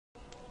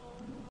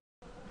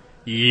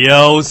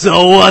Yo,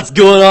 so what's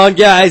going on,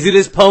 guys? It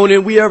is Pwn,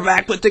 and we are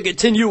back with the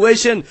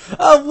continuation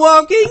of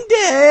Walking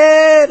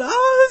Dead.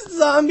 Oh,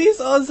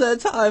 zombies on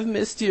set, I've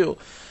missed you.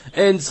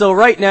 And so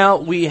right now,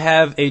 we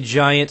have a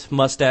giant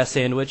mustache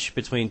sandwich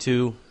between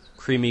two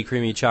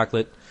creamy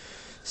chocolate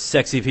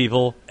sexy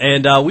people.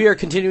 And we are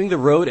continuing the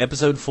road,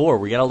 episode 4.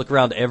 We gotta look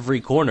around every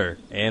corner.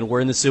 And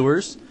we're in the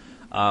sewers.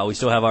 We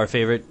still have our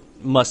favorite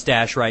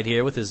mustache right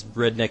here with his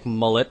redneck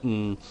mullet,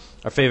 and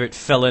our favorite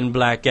felon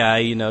black guy,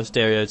 you know,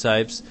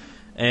 stereotypes.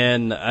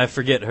 And I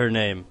forget her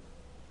name.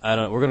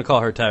 We're gonna call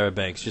her Tyra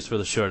Banks just for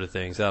the short of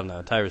things. I don't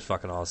know. Tyra's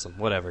fucking awesome.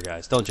 Whatever,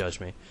 guys. Don't judge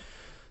me.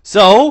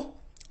 So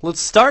let's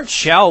start,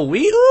 shall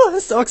we? Ooh, I'm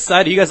so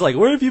excited. You guys are like,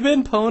 where have you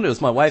been, Pwn? It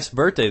was my wife's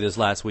birthday this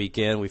last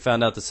weekend. We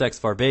found out the sex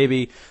of our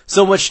baby.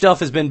 So much stuff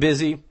has been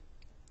busy.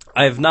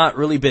 I have not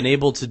really been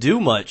able to do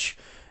much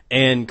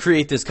and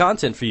create this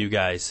content for you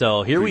guys.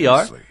 So here we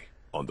are.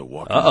 On the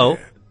Walking Dead.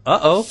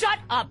 Uh-oh. Shut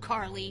up,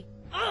 Carly.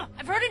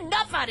 I've heard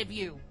enough out of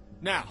you.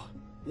 Now,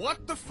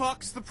 what the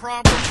fuck's the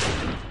problem?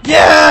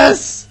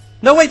 Yes!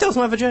 No, wait, that was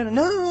my vagina.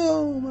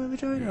 No, my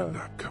vagina. You're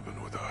not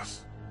coming with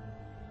us.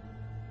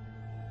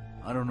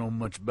 I don't know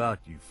much about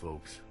you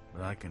folks,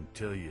 but I can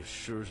tell you as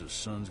sure as the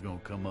sun's gonna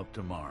come up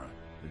tomorrow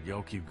that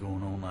y'all keep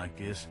going on like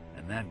this,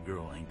 and that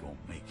girl ain't gonna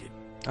make it.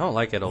 I don't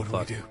like that old What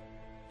fuck. do we do?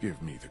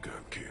 Give me the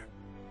gun, kid.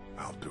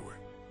 I'll do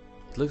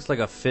it. Looks like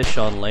a fish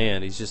on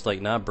land. He's just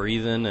like not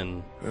breathing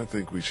and... I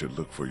think we should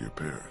look for your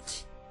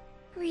parents.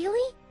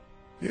 Really?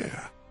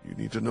 Yeah, you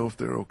need to know if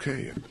they're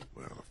okay, and,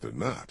 well, if they're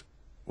not,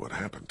 what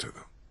happened to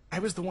them? I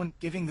was the one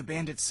giving the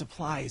bandits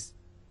supplies.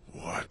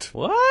 What?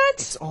 What?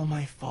 It's all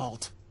my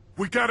fault.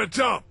 We gotta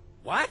jump!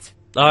 What?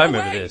 Oh, I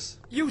remember this.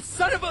 You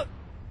son of a...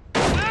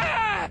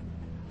 Ah!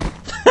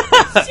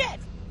 Shit!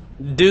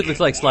 Dude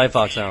looks like Sly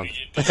Fox sound.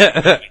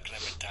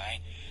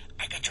 Clementine,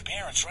 I got your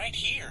parents right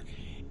here,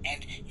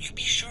 and you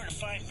be sure to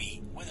find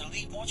me whether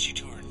Lee wants you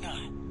to or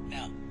not.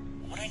 Now,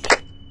 what I need...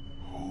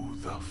 Who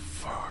the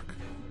fuck?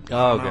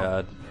 Oh,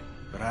 God.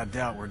 But I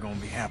doubt we're gonna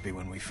be happy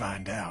when we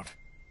find out.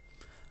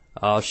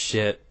 Oh,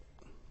 shit.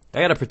 I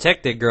gotta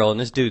protect that girl, and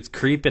this dude's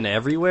creeping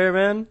everywhere,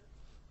 man.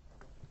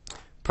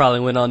 Probably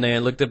went on there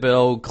and looked up at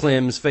old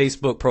Clem's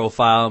Facebook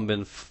profile and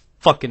been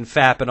fucking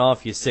fapping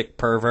off, you sick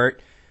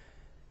pervert.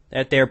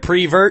 That there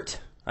prevert.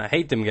 I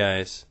hate them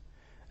guys.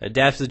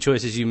 Adapt to the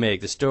choices you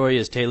make. The story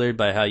is tailored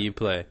by how you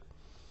play.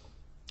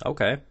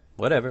 Okay,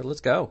 whatever.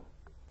 Let's go.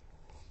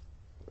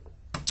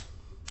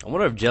 I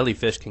wonder if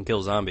jellyfish can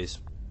kill zombies.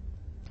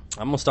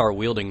 I'm gonna start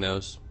wielding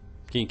those.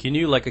 Can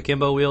you, like,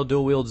 akimbo wield,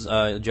 dual wield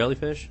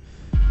jellyfish?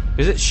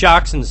 Because it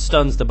shocks and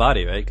stuns the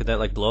body, right? Could that,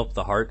 like, blow up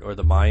the heart or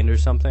the mind or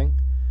something?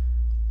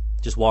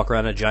 Just walk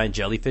around a giant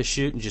jellyfish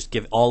chute and just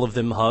give all of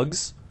them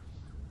hugs?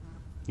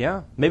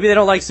 Yeah. Maybe they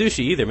don't like sushi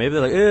either. Maybe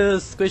they're like,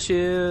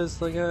 squishy,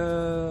 it's like,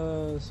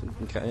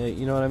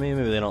 you know what I mean?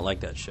 Maybe they don't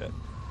like that shit.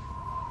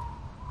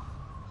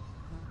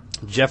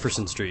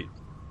 Jefferson Street.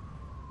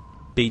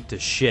 Beat to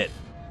shit.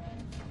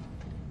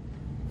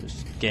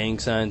 There's gang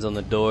signs on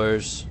the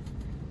doors.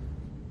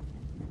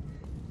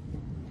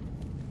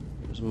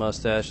 There's a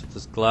mustache with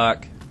this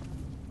Glock.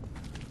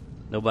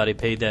 Nobody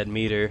paid that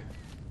meter.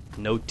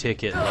 No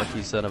ticket,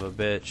 lucky son of a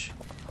bitch.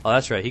 Oh,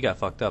 that's right, he got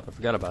fucked up. I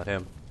forgot about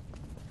him.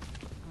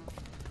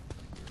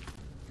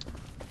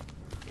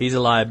 He's a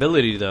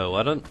liability, though.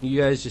 Why don't you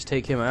guys just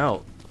take him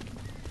out?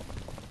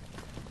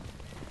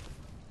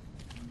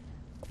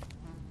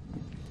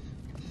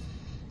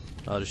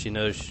 Oh, does she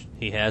know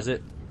he has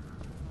it?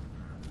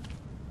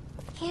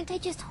 Can't I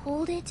just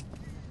hold it?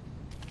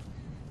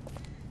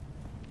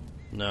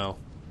 No.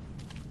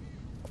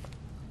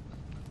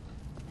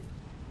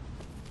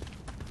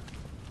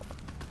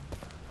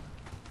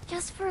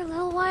 Just for a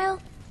little while?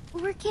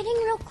 We're getting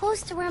real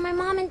close to where my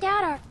mom and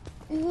dad are.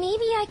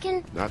 Maybe I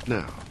can... Not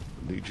now.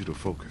 I need you to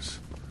focus.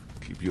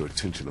 Keep your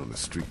attention on the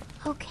street.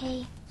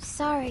 Okay,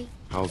 sorry.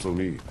 How's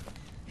O'Neill?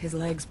 His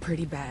leg's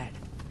pretty bad.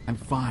 I'm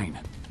fine.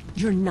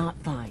 You're not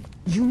fine.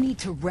 You need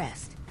to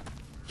rest.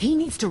 He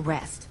needs to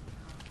rest.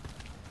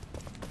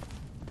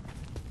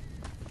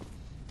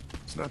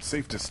 It's not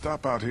safe to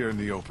stop out here in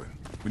the open.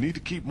 We need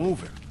to keep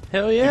moving.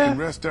 Hell We yeah. can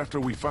rest after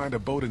we find a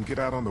boat and get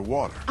out on the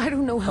water. I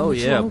don't know how Oh, much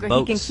yeah, longer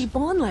boats. he can keep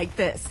on like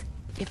this.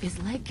 If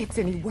his leg gets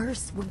any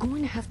worse, we're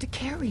going to have to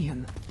carry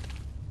him.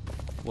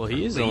 Well,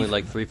 he is only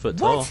like 3 foot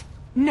tall. What?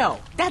 No,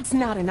 that's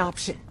not an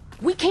option.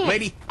 We can't...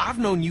 Lady, I've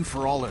known you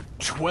for all of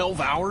 12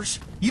 hours.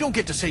 You don't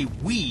get to say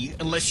we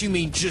unless you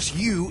mean just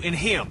you and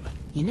him.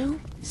 You know,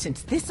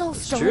 since this all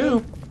It's started,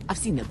 true. I've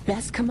seen the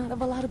best come out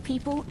of a lot of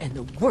people and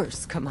the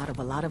worst come out of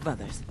a lot of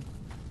others.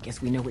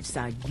 Guess we know which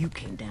side you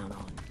came down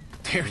on.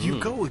 There you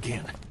go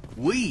again.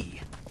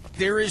 We.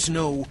 There is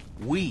no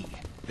we.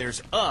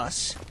 There's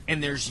us,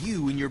 and there's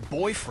you and your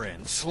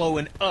boyfriend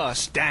slowing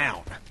us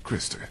down.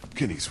 Krista,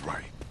 Kenny's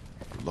right.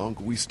 The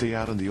longer we stay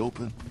out in the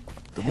open,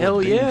 the Hell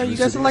more yeah, you dangerous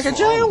guys it are like is a for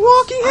giant all of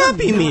us. walking I'm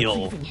Happy not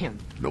Meal. leaving him.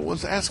 No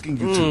one's asking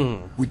you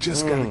to. We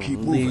just gotta keep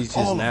moving. Lee's just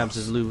All of naps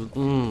us.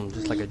 his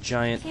just like a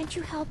giant Can't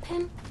you help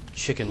him?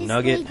 chicken His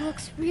nugget. leg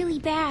looks really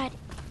bad.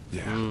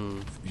 Yeah,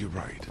 you're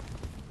right.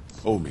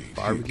 Owe me. Here,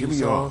 Barbecue give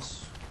me all.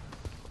 sauce.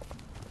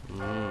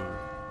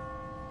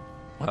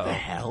 What the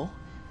hell?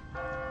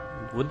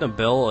 Wouldn't a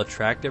bell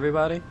attract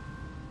everybody?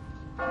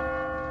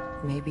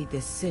 Maybe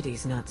this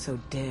city's not so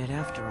dead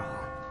after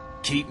all.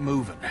 Keep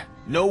moving.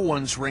 No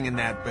one's ringing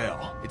that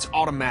bell. It's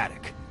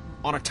automatic.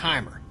 On a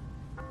timer.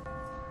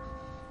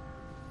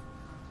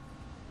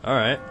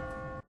 Alright.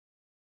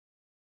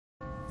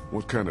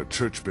 What kind of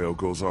church bell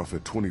goes off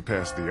at 20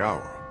 past the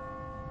hour?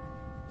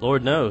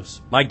 Lord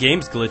knows. My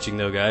game's glitching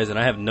though, guys, and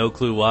I have no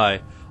clue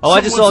why. Oh,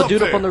 I just saw a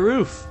dude up on the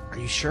roof. Are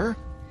you sure?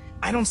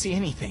 I don't see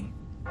anything.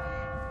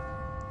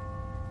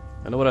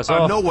 I know what I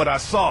saw. I know what I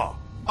saw.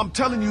 I'm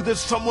telling you, there's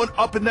someone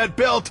up in that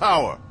bell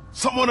tower.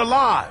 Someone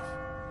alive.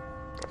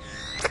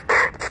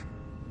 If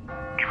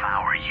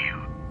I were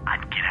you,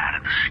 I'd get out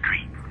of the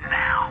street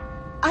now.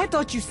 I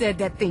thought you said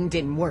that thing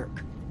didn't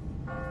work.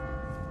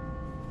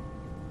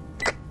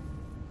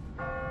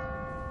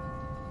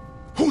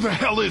 Who the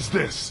hell is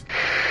this?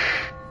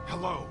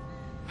 Hello?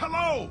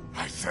 Hello?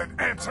 I said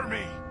answer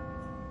me.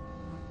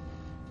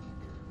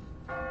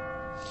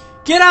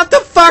 Get out the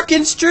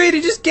fucking street!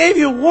 He just gave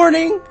you a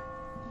warning!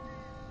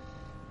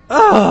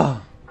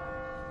 Oh.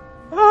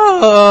 What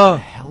Oh. the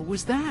hell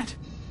was that?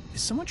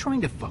 Is someone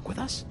trying to fuck with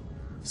us?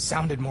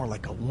 Sounded more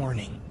like a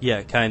warning.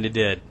 Yeah, kinda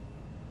did.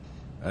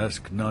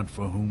 Ask not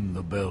for whom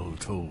the bell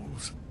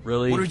tolls.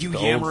 Really? What are you the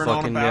old yammering on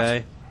fucking about?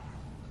 guy?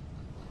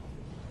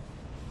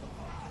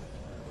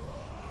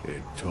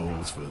 It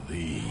tolls for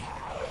thee.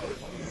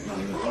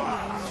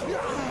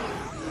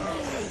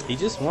 He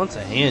just wants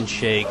a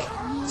handshake.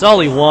 That's all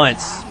he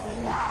wants.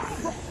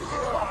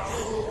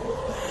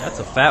 That's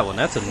a fat one.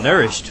 That's a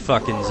nourished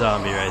fucking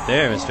zombie right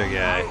there, Mr.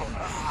 Guy.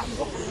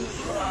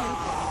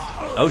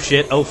 Oh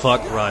shit. Oh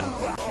fuck. Run.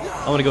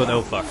 I want to go with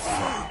oh fuck.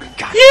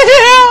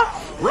 Yeah!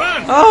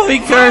 Run! Oh, he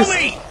cursed.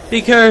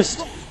 He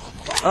cursed.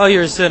 Oh,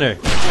 you're a sinner.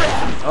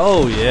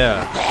 Oh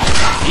yeah.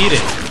 Eat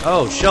it.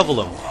 Oh,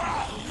 shovel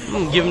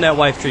him. Give him that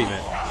wife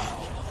treatment.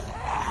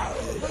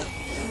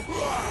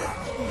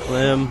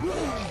 Slim.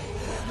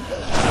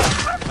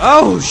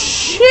 Oh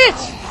shit!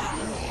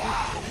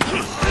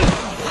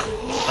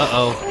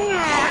 Uh-oh.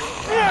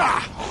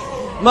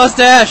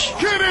 Mustache!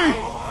 Kitty!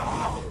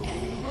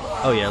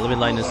 Oh yeah, let me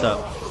line this up.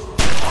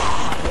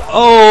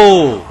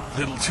 Oh!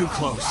 Little too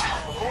close.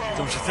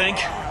 Don't you think?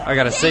 I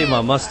gotta save my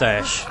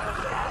mustache.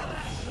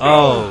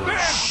 Oh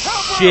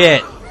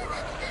shit!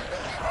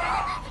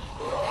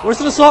 Where's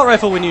an assault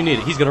rifle when you need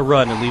it? He's gonna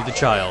run and leave the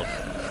child.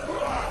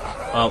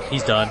 Oh,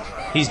 he's done.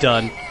 He's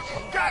done.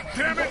 God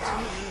damn it!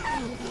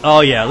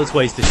 Oh yeah, let's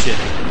waste this shit.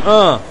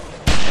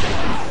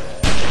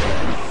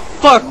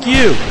 Fuck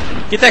you!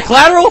 Get that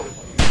collateral?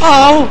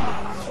 Oh!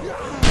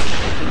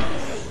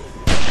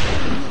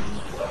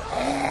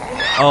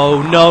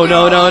 Oh no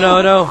no no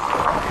no no!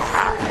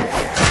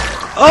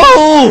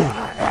 Oh!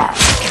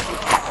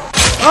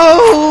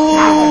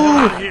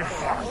 Oh!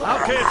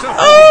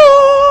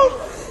 Oh!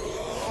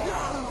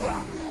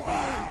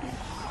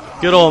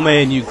 Good old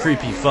man, you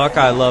creepy fuck.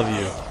 I love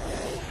you.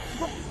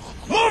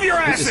 Move your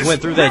He asses! just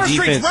went through that River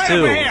Street's defense right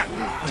too. over here.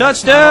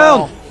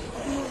 Touchdown!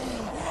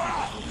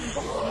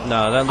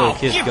 No, that little Oh,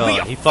 kid's give me a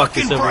gone. He fucked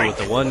us fucking over break.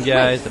 with the one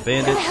guy, the Where the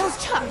bandits.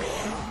 hell's Chuck?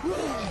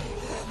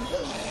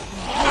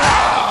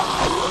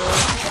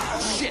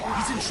 Shit,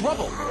 he's in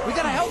trouble. We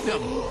gotta help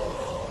him.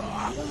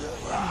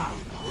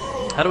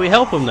 How do we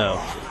help him though?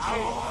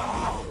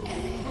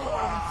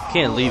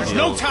 Can't leave There's you,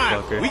 no old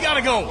time. fucker. We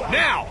gotta go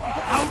now.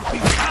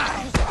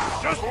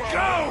 Just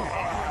go!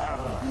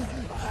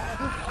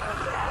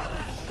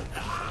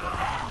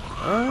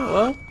 Alright,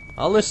 well,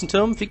 I'll listen to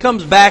him. If he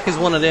comes back as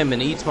one of them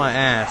and eats my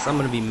ass, I'm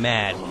gonna be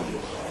mad.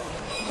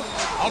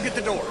 I'll get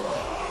the door.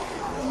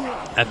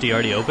 After you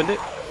already opened it?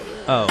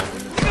 Oh.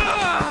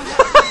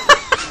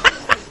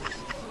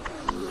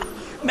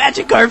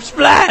 Magikarp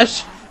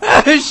splash!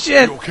 Oh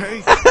shit! You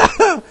okay?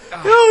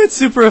 Oh, it's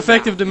super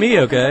effective to me,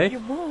 okay? Your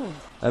wound.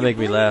 That make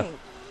me laugh.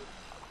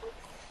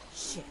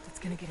 Shit, it's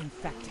gonna get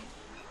infected.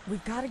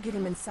 We've gotta get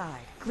him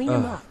inside. Clean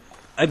him up.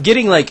 I'm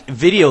getting like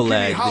video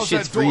lag. The how's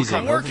shit's that door freezing.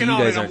 I'm coming? Hopefully working you on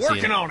guys it. I'm aren't seeing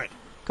working it. on it.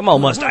 Come on,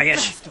 Work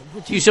mustache. faster,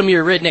 would you? Use some of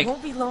your Won't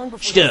redneck be long before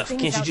stuff. those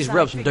Can't you things just outside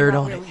rub some figure dirt out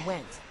on where it? we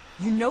went.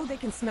 You know they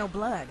can smell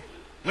blood.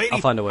 Lady, I'll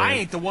find a way I in.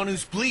 ain't the one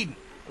who's bleeding.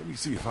 Let me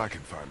see if I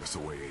can find us a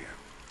way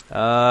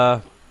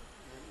in.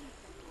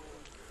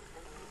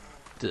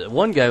 The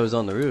one guy was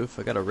on the roof.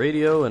 I got a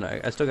radio and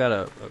I still got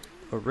a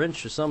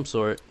wrench of some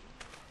sort.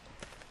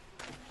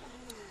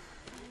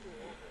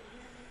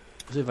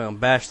 See if I can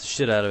bash the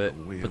shit out of it.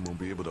 No way I'm gonna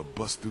be able to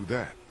bust through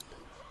that.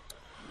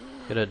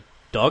 Get a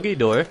doggy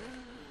door.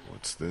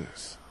 What's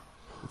this?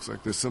 Looks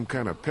like there's some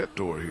kind of pet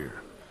door here.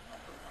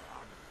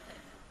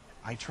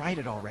 I tried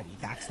it already.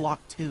 That's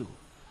locked too.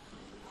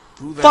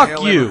 Who the Fuck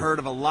hell you. ever heard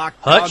of a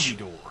locked Hutch? doggy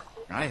door?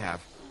 I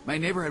have. My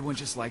neighbor had one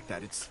just like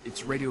that.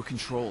 It's radio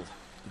controlled.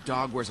 The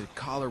dog wears a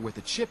collar with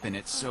a chip in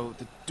it, so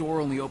the door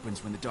only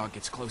opens when the dog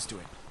gets close to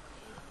it.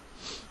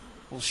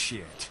 Well,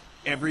 shit.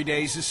 Every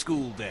day's a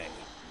school day.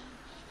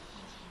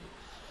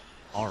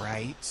 All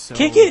right, so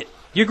Kick it!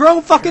 You're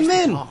grown fucking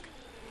here's the men! talk.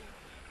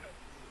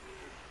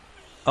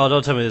 Oh,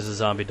 don't tell me this is a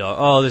zombie dog.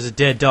 Oh, there's a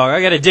dead dog.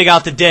 I gotta dig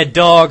out the dead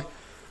dog.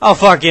 Oh,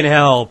 fucking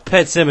hell.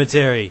 Pet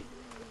cemetery.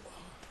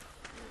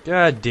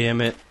 God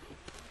damn it.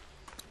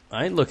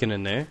 I ain't looking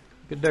in there.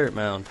 Look at dirt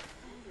mound.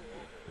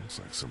 Looks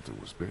like something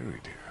was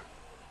buried here.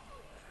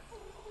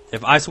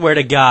 If I swear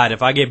to God,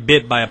 if I get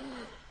bit by a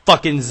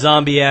fucking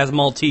zombie-ass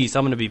Maltese,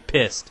 I'm gonna be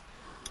pissed.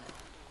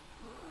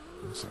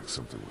 Looks like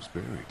something was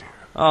buried here.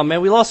 Oh,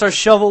 man, we lost our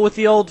shovel with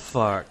the old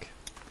fuck.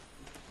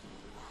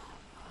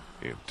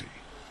 Empty.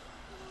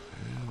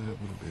 Yeah, that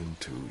would have been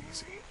too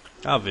easy.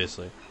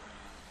 Obviously.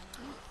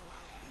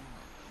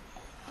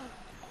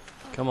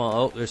 Come on.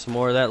 Oh, there's some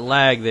more of that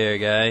lag there,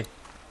 guy.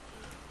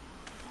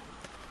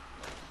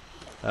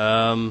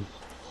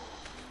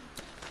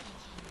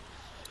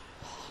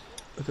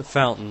 Look at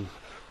fountain.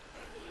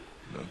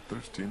 Not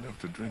thirsty enough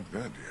to drink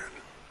that yet.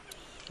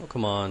 Oh,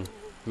 come on.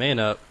 Man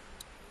up.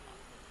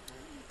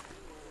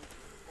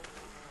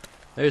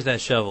 There's that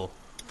shovel.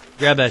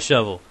 Grab that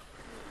shovel.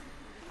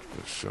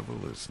 The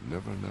shovel is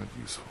never not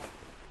useful.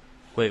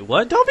 Wait,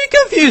 what? Don't be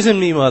confusing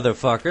me,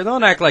 motherfucker.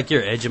 Don't act like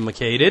you're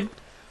educated.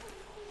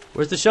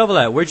 Where's the shovel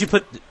at? Where'd you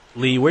put...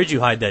 Lee, where'd you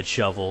hide that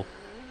shovel?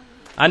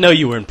 I know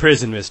you were in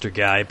prison, Mr.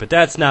 Guy, but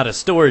that's not a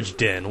storage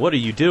den. What are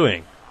you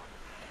doing?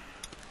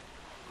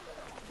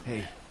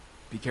 Hey,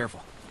 be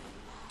careful.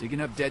 Digging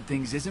up dead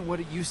things isn't what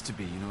it used to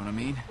be, you know what I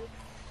mean?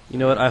 You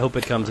know what? I hope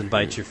it comes and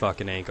bites your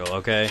fucking ankle,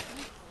 okay?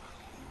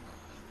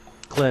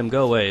 Clem,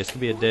 go away. It's gonna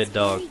be a dead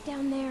dog.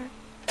 Down there.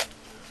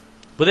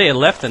 Would they have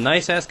left a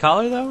nice-ass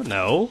collar, though?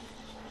 No.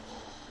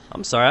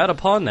 I'm sorry, I'd have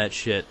pawned that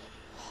shit.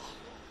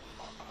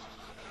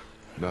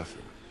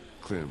 Nothing.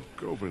 Clem,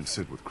 go over and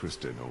sit with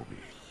Krista and Obi,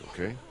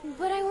 okay?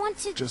 But I want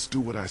to... Just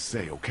do what I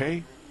say,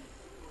 okay?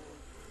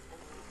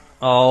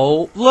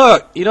 Oh,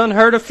 look! You done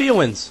hurt her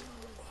feelings.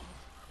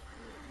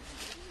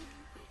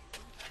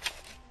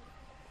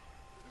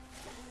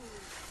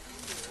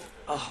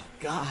 Oh,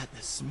 God,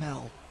 the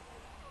smell.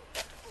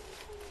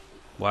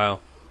 Wow.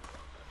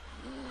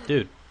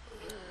 Dude.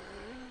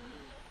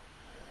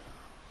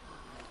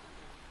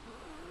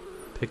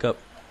 Pick up.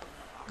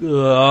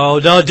 Oh,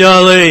 don't do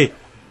it, Lee!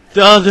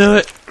 Don't do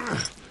it!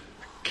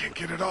 Can't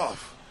get it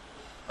off.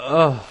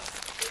 Oh.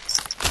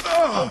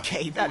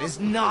 Okay, that is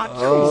not...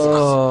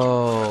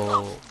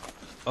 Oh.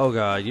 Oh,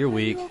 God, you're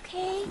weak. You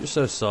okay? You're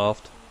so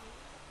soft.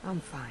 I'm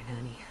fine,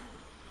 honey.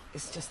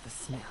 It's just the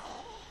smell.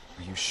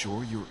 Are you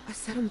sure you're... I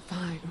said I'm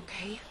fine,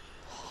 okay?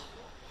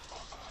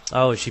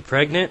 Oh, is she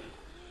pregnant?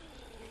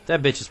 If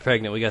that bitch is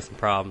pregnant, we got some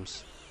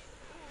problems.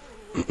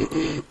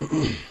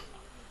 Alright,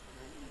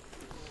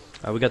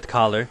 we got the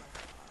collar.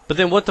 But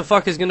then what the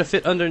fuck is gonna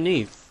fit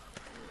underneath?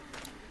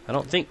 I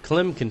don't think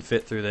Clem can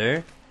fit through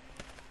there.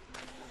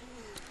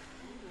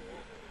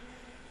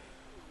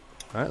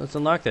 Alright, let's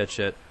unlock that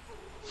shit.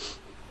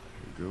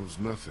 Here goes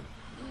nothing.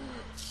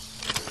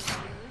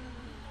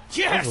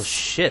 Yes! Oh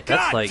shit,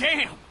 that's God like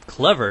damn!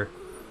 clever.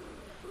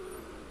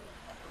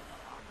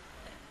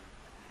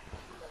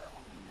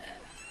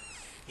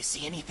 You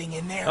see anything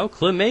in there? Oh,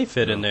 Clem may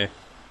fit in there.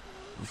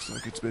 Looks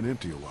like it's been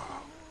empty a while.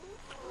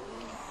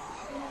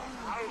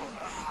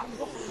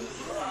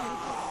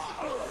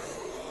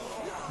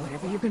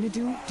 Whatever you're gonna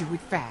do, do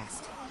it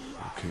fast.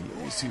 Okay,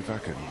 let me see if I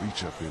can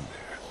reach up in there.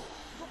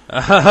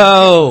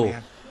 Oh!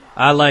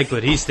 I like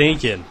what he's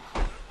thinking.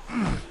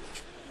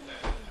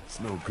 It's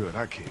no good.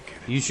 I can't get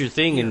it. Use your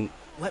thing and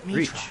Let me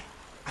reach. try.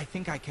 I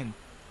think I can...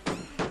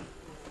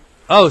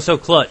 Oh, so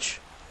clutch.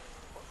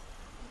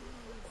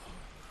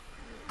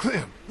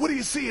 Clem, what do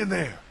you see in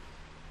there?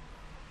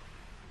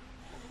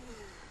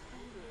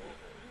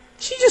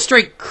 She just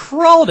straight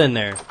crawled in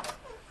there.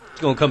 She's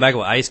gonna come back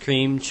with ice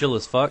cream, chill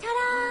as fuck.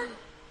 Ta-da!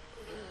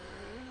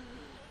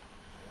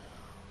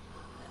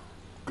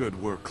 Good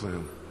work,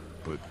 Clem.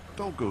 But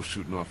don't go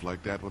shooting off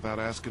like that without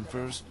asking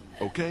first,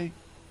 okay?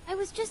 I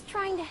was just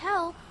trying to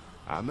help.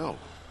 I know,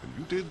 and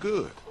you did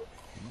good.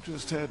 You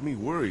just had me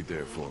worried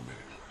there for a minute.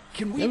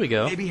 Can we, There we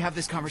go. maybe have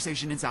this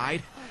conversation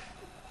inside?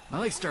 My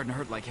leg's starting to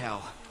hurt like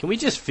hell. Can we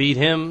just feed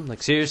him?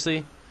 Like,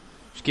 seriously?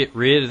 Just get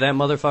rid of that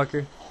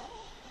motherfucker?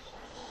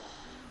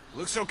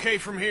 Looks okay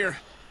from here.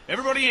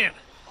 Everybody in.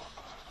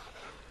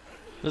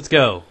 Let's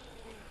go.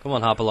 Come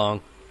on, hop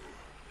along.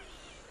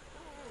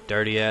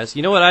 Dirty ass.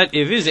 You know what?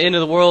 If it was the end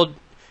of the world,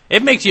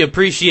 it makes you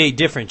appreciate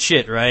different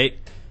shit, right?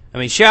 I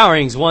mean,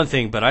 showering's one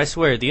thing, but I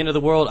swear, at the end of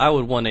the world, I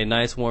would want a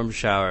nice warm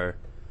shower.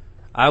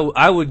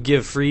 I would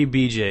give free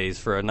BJs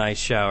for a nice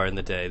shower in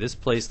the day. This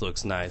place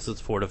looks nice.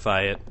 Let's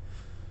fortify it.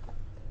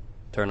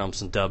 Turn on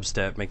some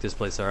dubstep. Make this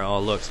place our... Oh,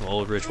 look, some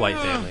old rich white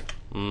family.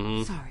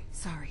 Mm-hmm.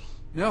 Sorry.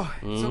 No,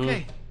 it's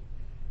okay.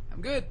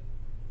 I'm good.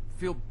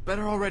 Feel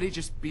better already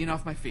just being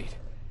off my feet.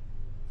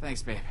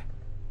 Thanks, babe.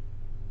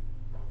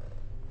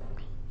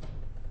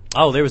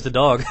 Oh, there was the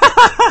dog.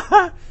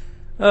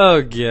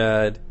 Oh,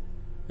 God.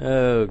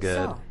 Oh, God.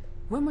 So,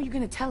 when were you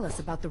gonna tell us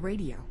about the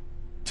radio?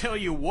 Tell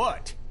you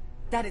what.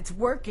 That it's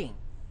working.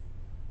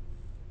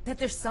 That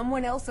there's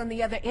someone else on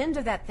the other end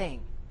of that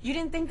thing. You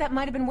didn't think that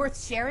might have been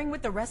worth sharing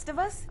with the rest of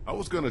us? I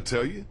was gonna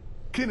tell you.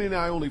 Kenny and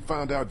I only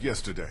found out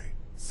yesterday.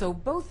 So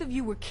both of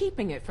you were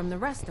keeping it from the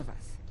rest of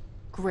us.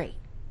 great.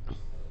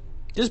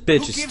 This bitch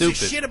Who is gives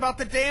stupid. a shit about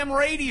the damn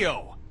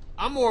radio?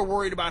 I'm more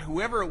worried about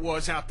whoever it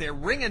was out there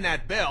ringing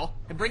that bell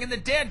and bringing the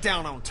dead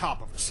down on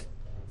top of us.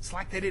 It's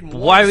like they didn't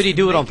want Why us would he to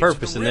do it make on to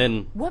purpose the and river.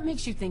 then... What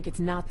makes you think it's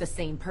not the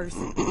same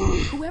person?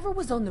 Whoever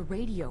was on the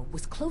radio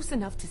was close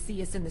enough to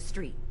see us in the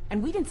street,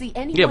 and we didn't see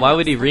anyone. Yeah, why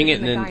would else he ring other it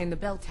than and the then guy in the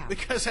bell tower?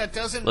 Because that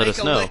doesn't let make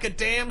us a know? lick of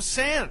damn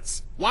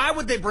sense. Why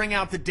would they bring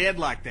out the dead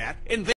like that and then